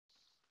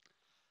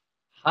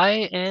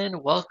Hi,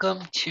 and welcome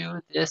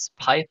to this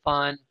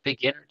Python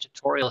beginner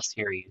tutorial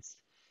series.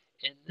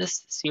 In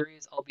this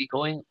series, I'll be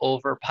going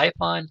over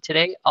Python.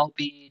 Today, I'll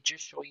be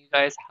just showing you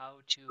guys how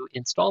to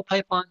install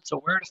Python, so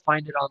where to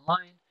find it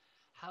online,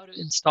 how to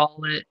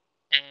install it,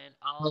 and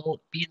I'll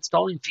be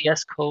installing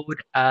VS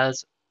Code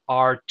as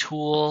our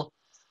tool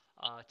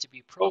to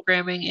be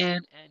programming in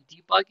and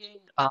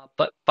debugging.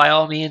 But by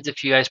all means,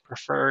 if you guys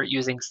prefer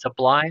using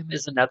Sublime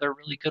is another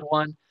really good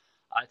one.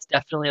 It's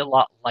definitely a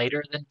lot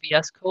lighter than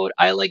VS Code.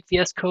 I like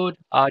VS Code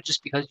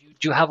just because you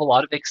do have a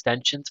lot of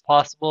extensions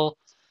possible,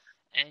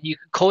 and you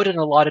can code in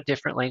a lot of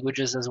different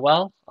languages as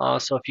well.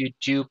 So if you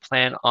do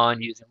plan on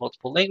using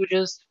multiple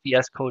languages,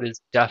 VS Code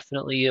is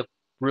definitely a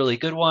really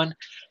good one.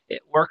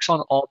 It works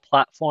on all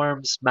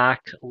platforms,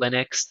 Mac,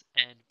 Linux,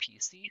 and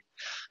PC.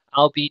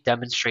 I'll be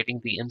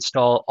demonstrating the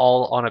install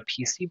all on a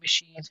PC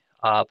machine,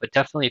 but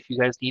definitely if you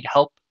guys need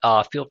help,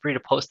 feel free to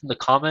post in the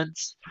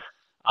comments.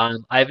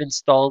 I've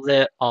installed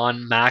it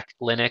on Mac,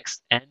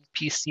 Linux, and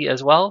PC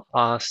as well.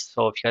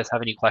 So if you guys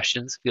have any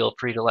questions, feel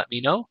free to let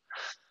me know.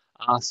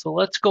 So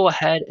let's go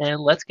ahead and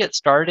let's get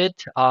started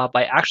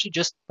by actually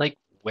just like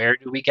where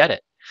do we get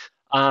it?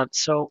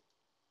 So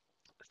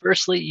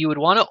firstly, you would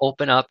want to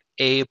open up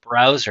a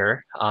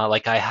browser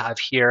like I have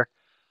here.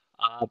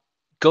 Uh,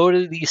 Go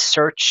to the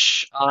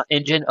search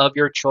engine of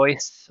your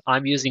choice.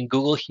 I'm using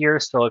Google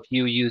here, so if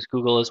you use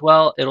Google as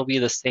well, it'll be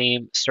the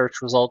same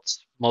search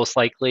results most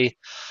likely.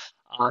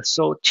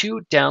 So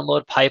to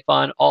download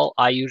Python, all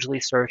I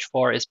usually search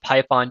for is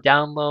Python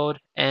download,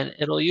 and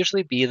it'll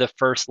usually be the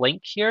first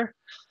link here.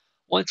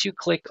 Once you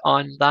click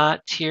on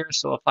that here,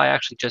 so if I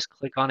actually just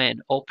click on it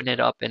and open it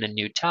up in a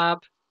new tab,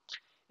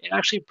 it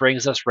actually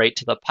brings us right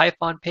to the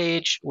Python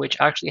page, which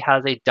actually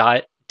has a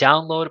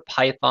download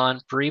Python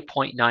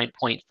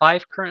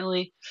 3.9.5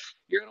 currently.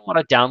 You're going to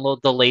want to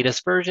download the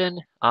latest version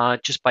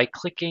just by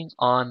clicking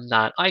on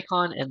that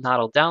icon, and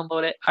that'll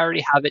download it. I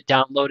already have it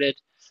downloaded,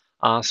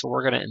 so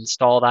we're going to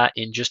install that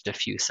in just a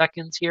few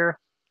seconds here.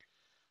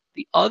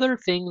 The other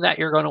thing that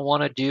you're going to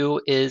want to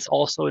do is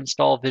also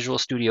install Visual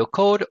Studio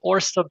Code or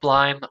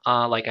Sublime,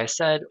 like I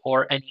said,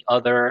 or any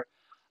other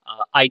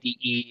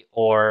IDE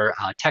or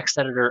text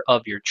editor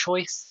of your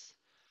choice.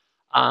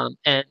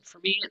 And for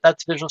me,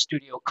 that's Visual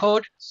Studio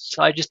Code.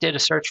 So I just did a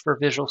search for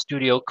Visual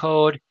Studio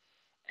Code,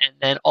 and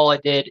then all I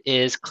did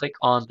is click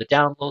on the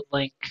download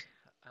link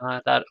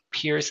that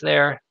appears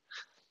there,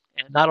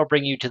 and that'll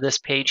bring you to this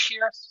page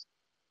here.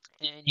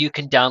 And you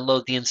can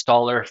download the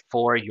installer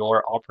for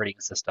your operating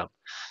system.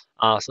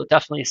 So it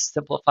definitely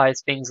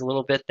simplifies things a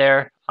little bit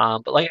there.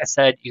 But like I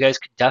said, you guys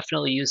could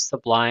definitely use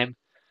Sublime.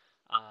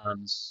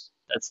 Um,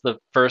 that's the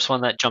first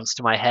one that jumps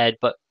to my head.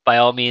 But by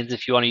all means,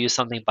 if you want to use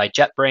something by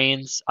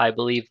JetBrains, I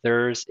believe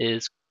theirs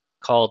is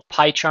called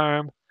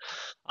Pycharm.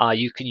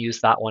 You can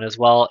use that one as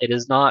well. It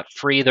is not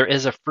free. There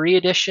is a free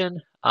edition,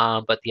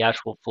 but the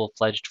actual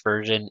full-fledged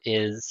version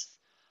is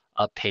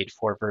a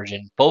paid-for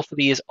version. Both of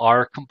these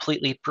are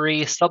completely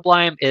free.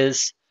 Sublime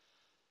is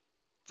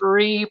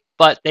free,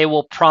 but they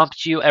will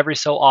prompt you every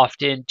so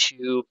often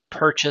to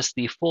purchase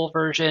the full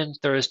version.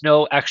 There is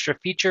no extra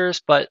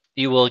features, but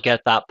you will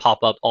get that pop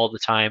up all the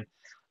time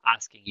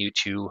asking you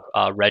to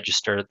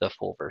register the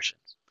full version.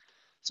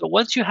 So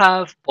once you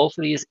have both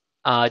of these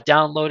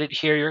downloaded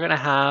here, you're going to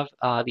have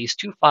these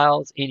two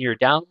files in your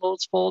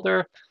downloads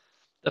folder.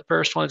 The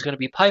first one is going to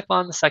be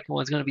Python. The second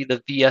one is going to be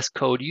the VS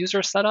Code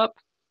user setup.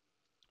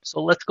 So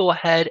let's go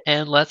ahead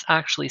and let's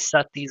actually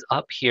set these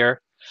up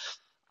here.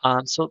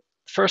 So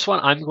first one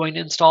I'm going to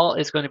install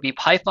is going to be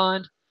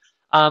Python.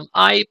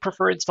 I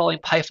prefer installing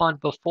Python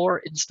before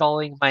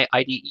installing my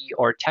IDE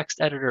or text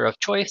editor of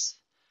choice.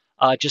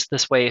 Just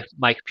this way,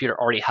 my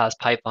computer already has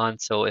Python,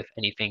 so if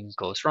anything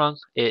goes wrong,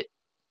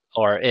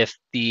 or if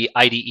the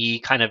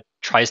IDE kind of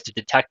tries to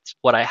detect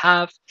what I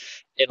have,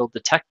 it'll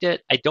detect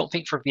it. I don't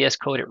think for VS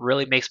Code it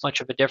really makes much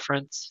of a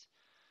difference,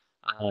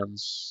 um,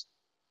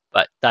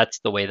 but that's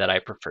the way that I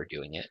prefer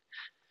doing it.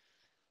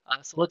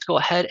 So let's go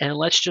ahead and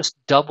let's just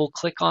double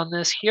click on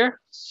this here.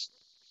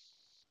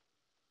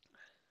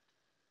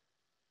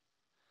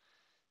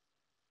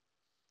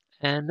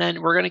 And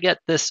then we're going to get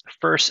this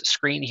first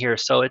screen here.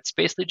 So it's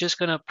basically just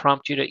going to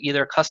prompt you to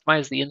either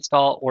customize the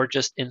install or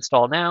just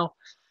install now.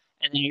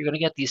 And then you're going to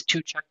get these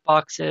two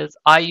checkboxes.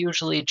 I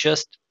usually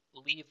just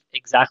leave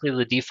exactly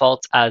the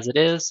defaults as it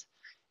is.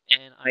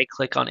 And I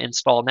click on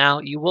install now.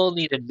 You will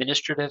need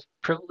administrative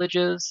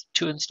privileges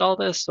to install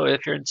this. So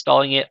if you're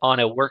installing it on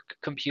a work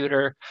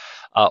computer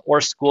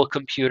or school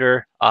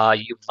computer,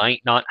 you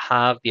might not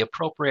have the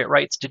appropriate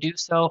rights to do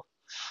so.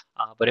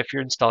 But if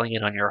you're installing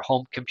it on your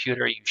home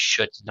computer, you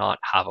should not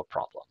have a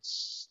problem.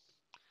 So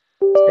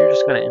you're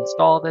just going to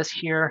install this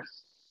here.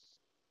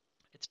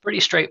 It's pretty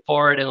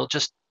straightforward. It'll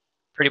just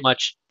pretty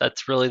much,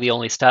 that's really the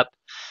only step.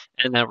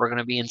 And then we're going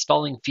to be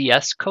installing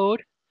VS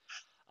Code.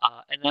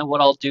 And then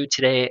what I'll do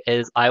today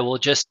is I will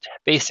just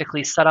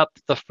basically set up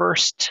the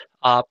first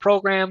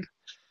program.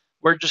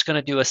 We're just going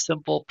to do a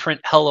simple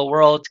print hello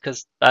world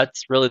because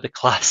that's really the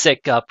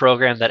classic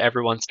program that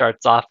everyone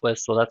starts off with.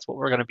 So that's what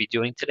we're going to be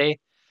doing today.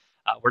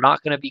 We're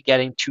not going to be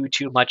getting too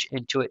much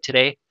into it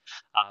today,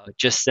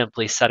 just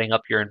simply setting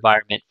up your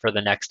environment for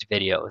the next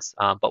videos.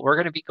 But we're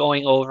going to be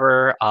going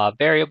over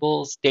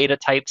variables, data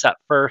types at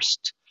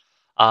first,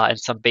 and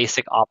some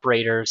basic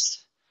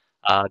operators.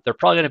 There are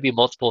probably going to be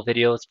multiple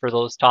videos for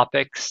those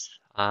topics.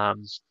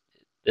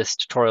 This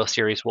tutorial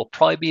series will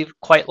probably be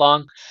quite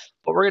long,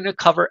 but we're going to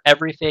cover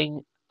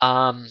everything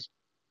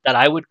that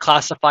I would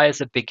classify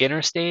as a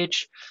beginner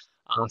stage.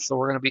 So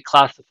we're going to be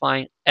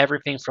classifying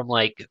everything from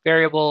like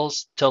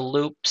variables to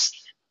loops,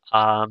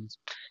 to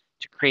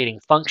creating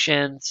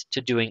functions,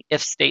 to doing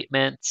if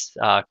statements,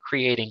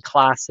 creating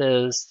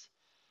classes,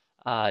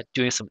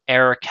 doing some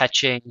error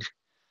catching.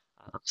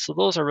 So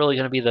those are really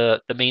going to be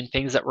the main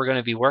things that we're going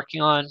to be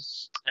working on.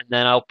 And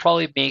then I'll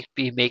probably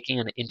be making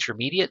an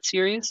intermediate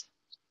series.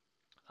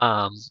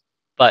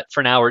 But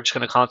for now, we're just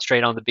going to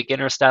concentrate on the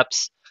beginner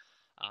steps,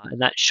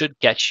 and that should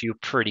get you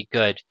pretty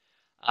good.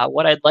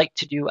 What I'd like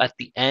to do at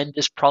the end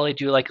is probably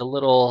do like a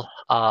little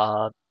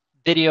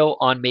video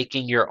on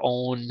making your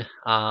own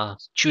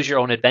choose your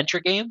own adventure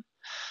game.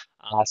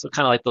 So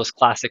kind of like those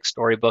classic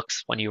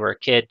storybooks when you were a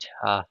kid.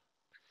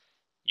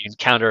 You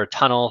encounter a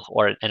tunnel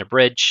and a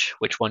bridge.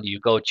 Which one do you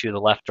go to, the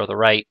left or the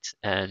right?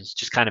 And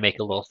just kind of make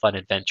a little fun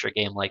adventure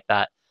game like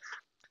that.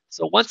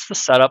 So once the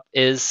setup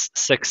is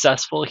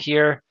successful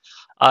here,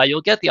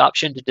 you'll get the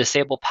option to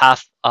disable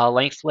path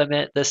length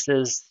limit. This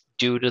is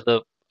due to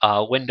the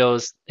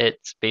Windows.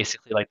 It's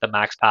basically like the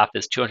max path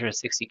is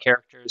 260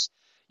 characters.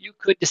 You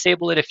could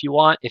disable it if you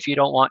want. If you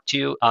don't want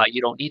to,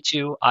 you don't need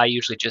to. I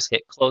usually just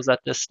hit close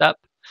at this step.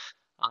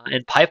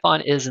 And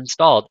Python is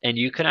installed, and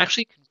you can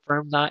actually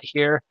confirm that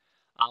here.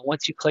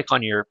 Once you click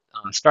on your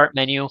start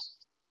menu,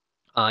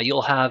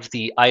 you'll have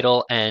the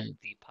idle and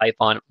the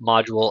Python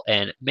module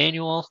and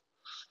manual.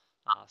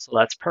 So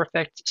that's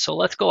perfect. So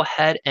let's go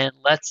ahead and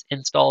let's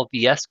install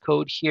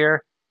VSCode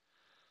here.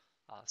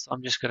 So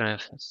I'm just going to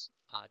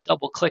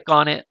double click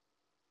on it.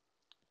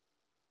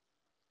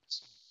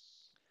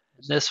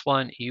 This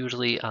one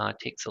usually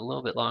takes a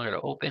little bit longer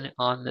to open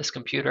on this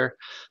computer.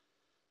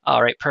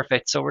 All right,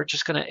 perfect. So we're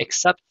just going to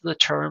accept the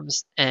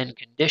terms and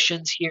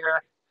conditions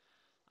here.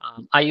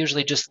 I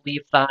usually just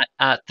leave that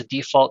at the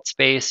default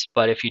space,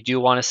 but if you do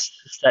want to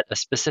set a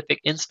specific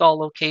install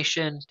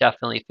location,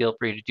 definitely feel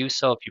free to do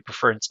so. If you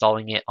prefer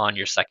installing it on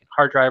your second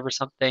hard drive or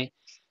something,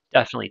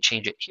 definitely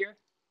change it here.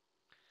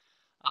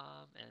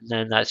 And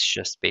then that's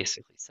just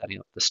basically setting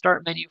up the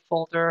start menu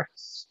folder.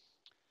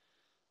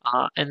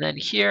 And then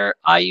here,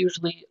 I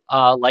usually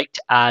like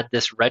to add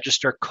this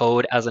register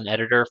code as an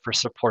editor for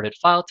supported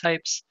file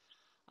types.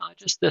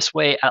 Just this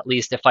way, at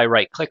least if I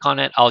right click on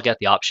it, I'll get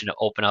the option to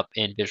open up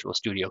in Visual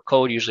Studio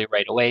Code usually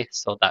right away.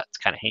 So that's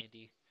kind of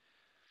handy.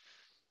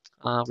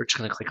 We're just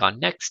going to click on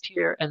next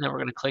here, and then we're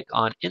going to click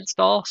on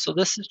install. So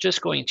this is just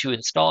going to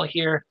install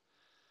here.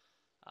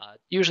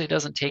 Usually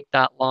doesn't take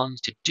that long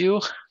to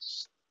do.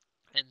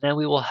 And then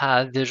we will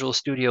have Visual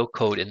Studio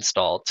Code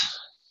installed.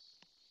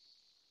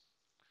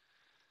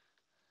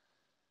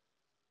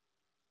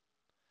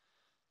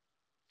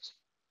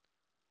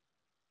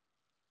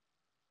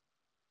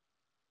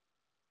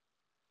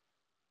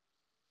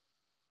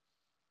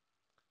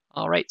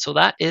 All right, so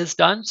that is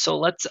done. So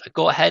let's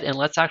go ahead and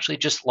let's actually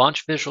just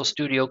launch Visual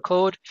Studio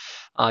Code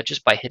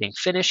just by hitting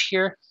finish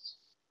here.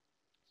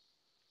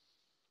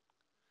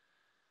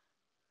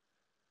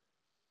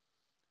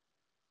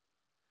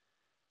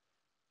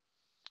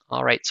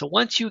 All right, so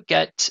once you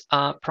get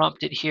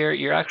prompted here,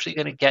 you're actually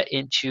going to get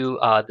into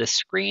this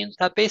screen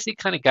that basically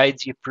kind of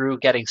guides you through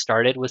getting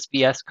started with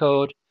VS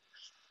Code.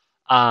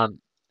 And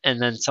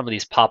then some of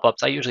these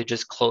pop-ups, I usually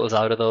just close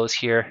out of those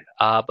here,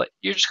 but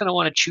you're just going to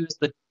want to choose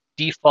the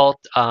default,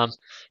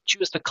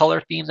 choose the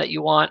color theme that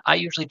you want. I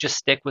usually just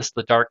stick with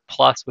the dark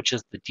plus, which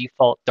is the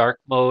default dark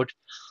mode.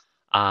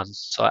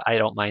 So I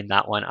don't mind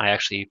that one. I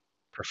actually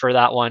prefer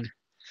that one.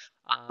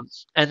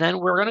 And then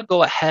we're going to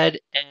go ahead,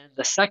 and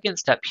the second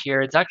step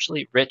here is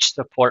actually rich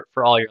support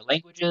for all your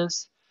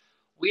languages.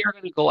 We are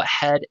going to go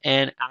ahead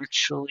and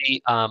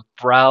actually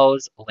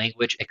browse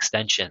language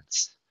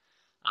extensions.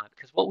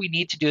 Because what we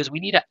need to do is we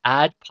need to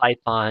add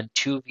Python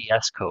to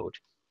VS Code.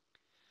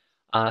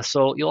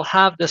 So you'll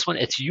have this one.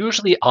 It's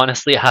usually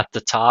honestly at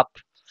the top.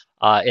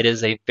 It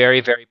is a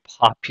very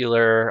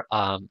popular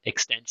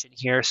extension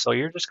here. So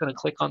you're just going to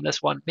click on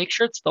this one. Make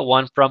sure it's the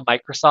one from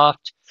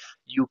Microsoft.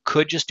 You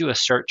could just do a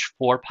search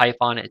for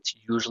Python. It's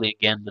usually,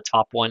 again, the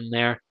top one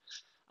there.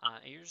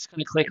 And you're just going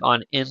to click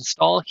on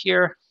install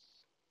here.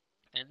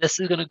 And this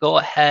is going to go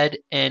ahead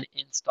and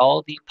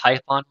install the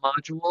Python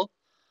module.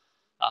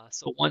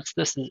 So once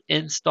this is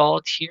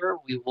installed here,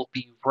 we will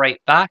be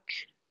right back,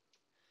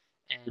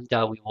 and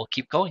we will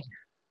keep going.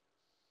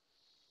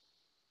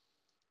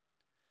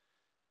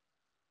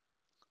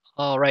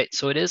 All right,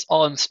 so it is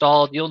all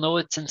installed. You'll know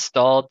it's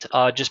installed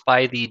just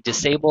by the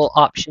disable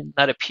option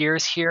that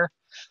appears here.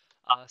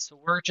 So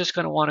we're just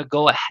going to want to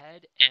go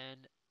ahead,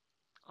 and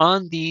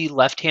on the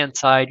left-hand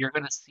side, you're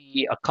going to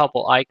see a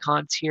couple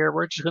icons here.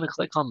 We're just going to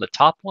click on the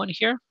top one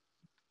here.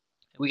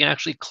 We can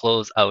actually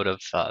close out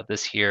of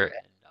this here,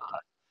 and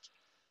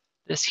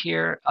this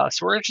here.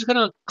 So we're just going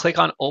to click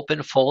on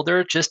Open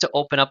Folder just to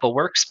open up a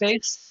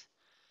workspace.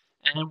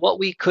 And what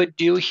we could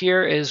do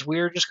here is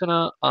we're just going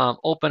to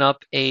open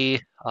up a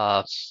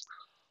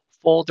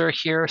folder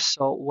here.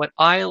 So what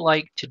I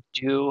like to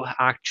do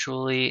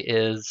actually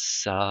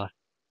is,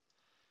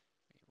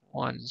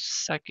 1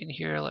 second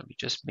here, let me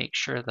just make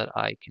sure that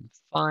I can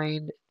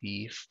find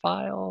the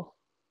file.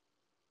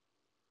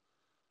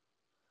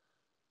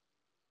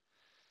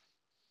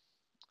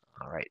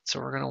 All right, so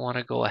we're going to want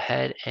to go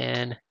ahead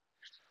and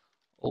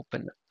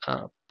open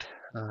up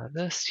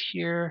this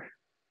here.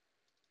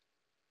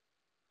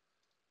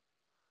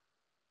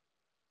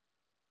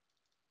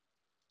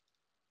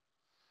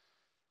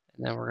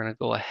 And then we're going to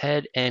go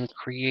ahead and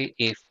create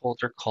a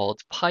folder called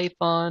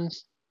Python.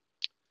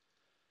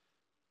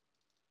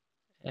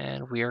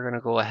 And we are going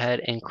to go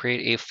ahead and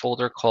create a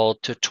folder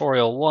called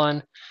Tutorial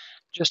 1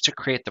 just to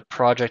create the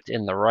project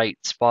in the right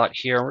spot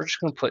here. We're just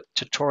going to put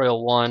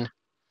Tutorial 1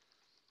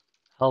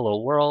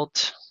 Hello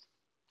World.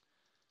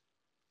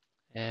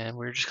 And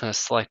we're just going to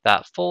select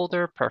that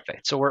folder.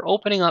 Perfect. So we're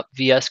opening up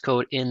VS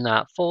Code in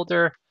that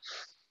folder.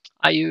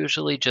 I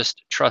usually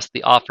just trust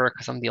the author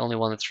because I'm the only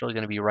one that's really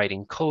going to be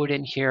writing code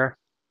in here.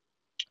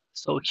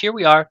 So here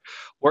we are.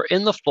 We're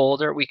in the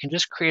folder. We can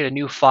just create a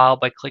new file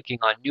by clicking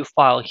on New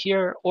File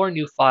here or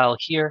New File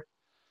here.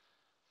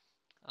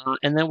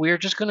 And then we're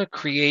just going to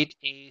create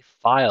a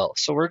file.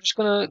 So we're just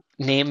going to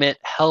name it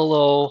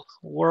hello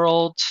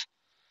world.py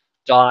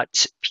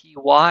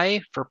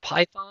for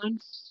Python.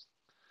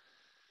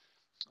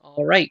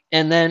 All right,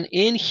 and then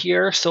in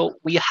here, so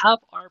we have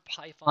our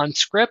Python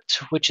script,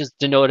 which is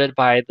denoted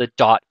by the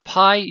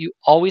 .py. You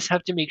always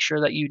have to make sure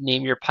that you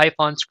name your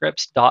Python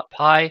scripts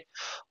 .py,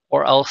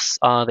 or else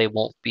they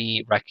won't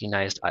be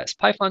recognized as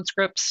Python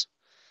scripts.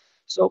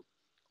 So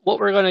what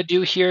we're going to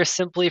do here,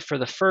 simply for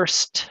the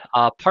first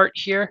part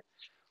here,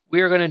 we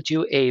are going to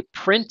do a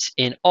print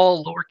in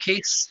all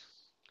lowercase,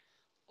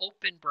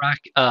 open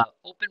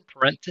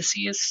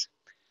parentheses,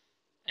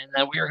 and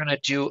then we are going to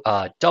do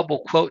double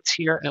quotes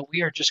here, and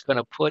we are just going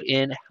to put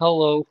in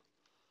hello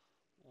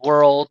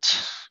world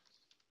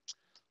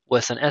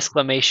with an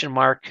exclamation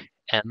mark,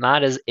 and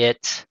that is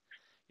it.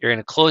 You're going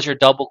to close your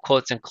double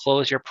quotes and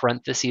close your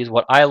parentheses.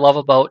 What I love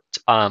about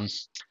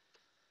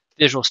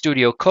Visual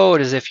Studio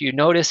Code is, if you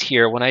notice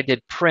here, when I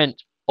did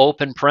print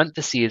open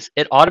parentheses,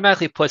 it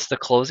automatically puts the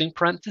closing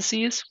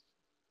parentheses.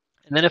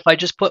 And then if I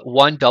just put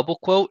one double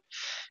quote,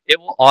 it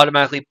will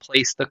automatically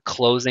place the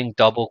closing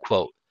double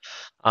quote.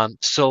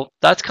 So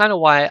that's kind of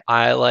why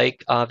I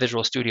like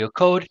Visual Studio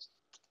Code.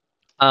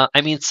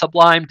 I mean,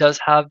 Sublime does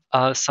have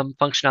some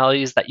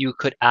functionalities that you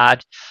could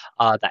add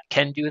that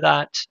can do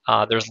that.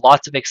 There's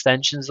lots of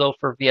extensions, though,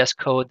 for VS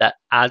Code that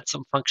add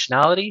some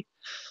functionality.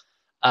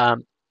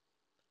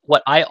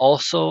 What I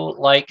also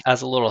like,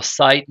 as a little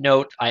side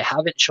note, I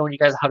haven't shown you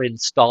guys how to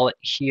install it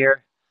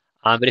here.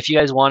 But if you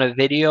guys want a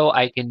video,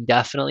 I can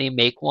definitely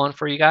make one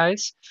for you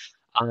guys.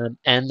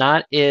 And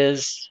that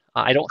is,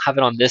 I don't have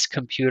it on this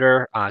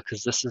computer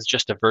because this is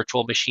just a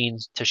virtual machine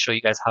to show you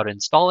guys how to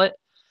install it.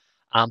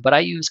 But I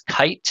use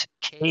Kite,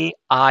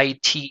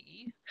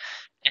 K-I-T-E,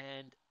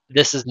 and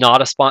this is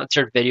not a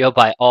sponsored video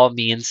by all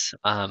means.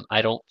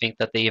 I don't think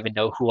that they even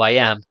know who I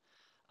am.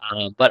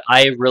 But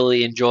I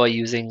really enjoy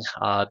using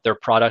their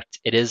product.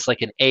 It is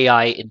like an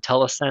AI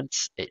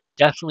IntelliSense. It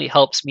definitely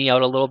helps me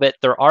out a little bit.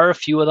 There are a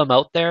few of them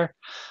out there.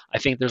 I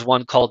think there's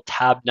one called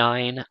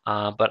Tab9,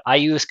 but I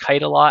use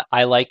Kite a lot.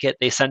 I like it.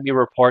 They send me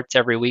reports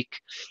every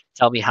week,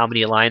 tell me how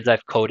many lines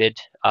I've coded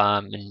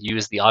and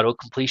use the auto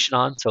completion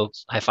on. So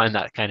I find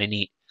that kind of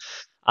neat.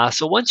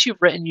 So once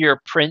you've written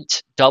your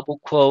print double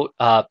quote,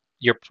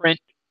 your print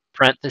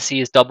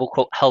parentheses double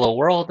quote hello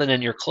world, and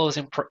then your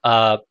closing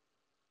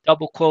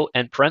double quote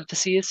and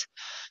parentheses,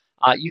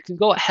 you can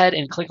go ahead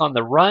and click on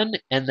the run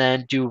and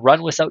then do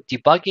run without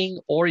debugging,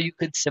 or you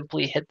could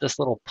simply hit this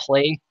little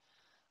play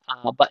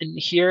button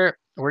here.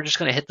 We're just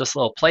going to hit this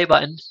little play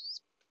button,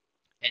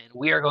 and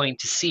we are going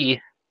to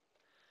see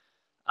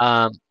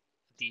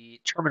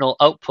the terminal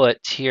output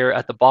here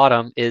at the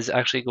bottom is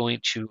actually going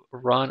to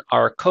run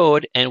our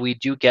code, and we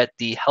do get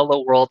the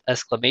hello world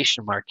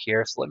exclamation mark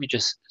here. So let me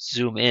just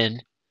zoom in.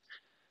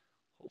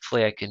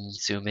 Hopefully I can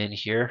zoom in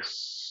here.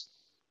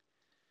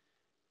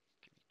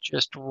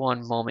 Just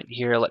one moment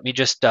here. Let me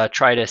just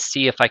try to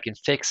see if I can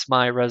fix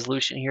my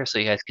resolution here so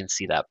you guys can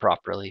see that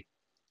properly.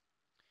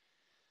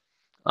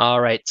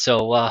 All right,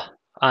 so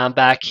I'm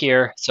back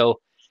here. So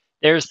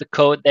there's the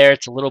code there.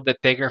 It's a little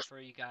bit bigger for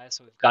you guys.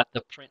 So we've got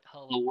the print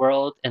hello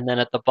world, and then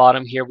at the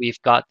bottom here,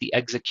 we've got the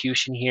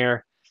execution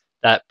here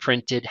that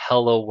printed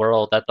hello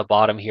world at the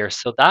bottom here.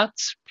 So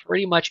that's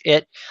pretty much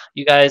it.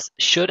 You guys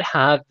should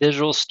have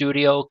Visual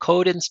Studio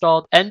Code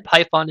installed and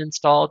Python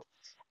installed,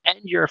 and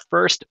your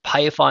first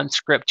Python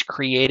script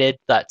created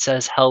that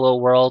says hello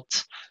world.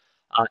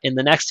 In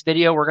the next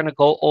video, we're going to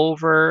go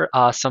over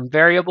some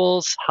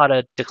variables, how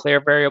to declare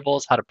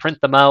variables, how to print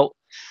them out,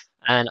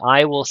 and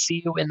I will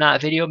see you in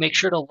that video. Make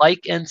sure to like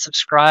and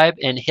subscribe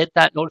and hit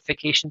that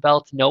notification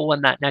bell to know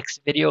when that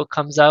next video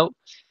comes out,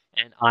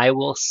 and I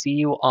will see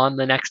you on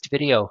the next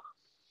video.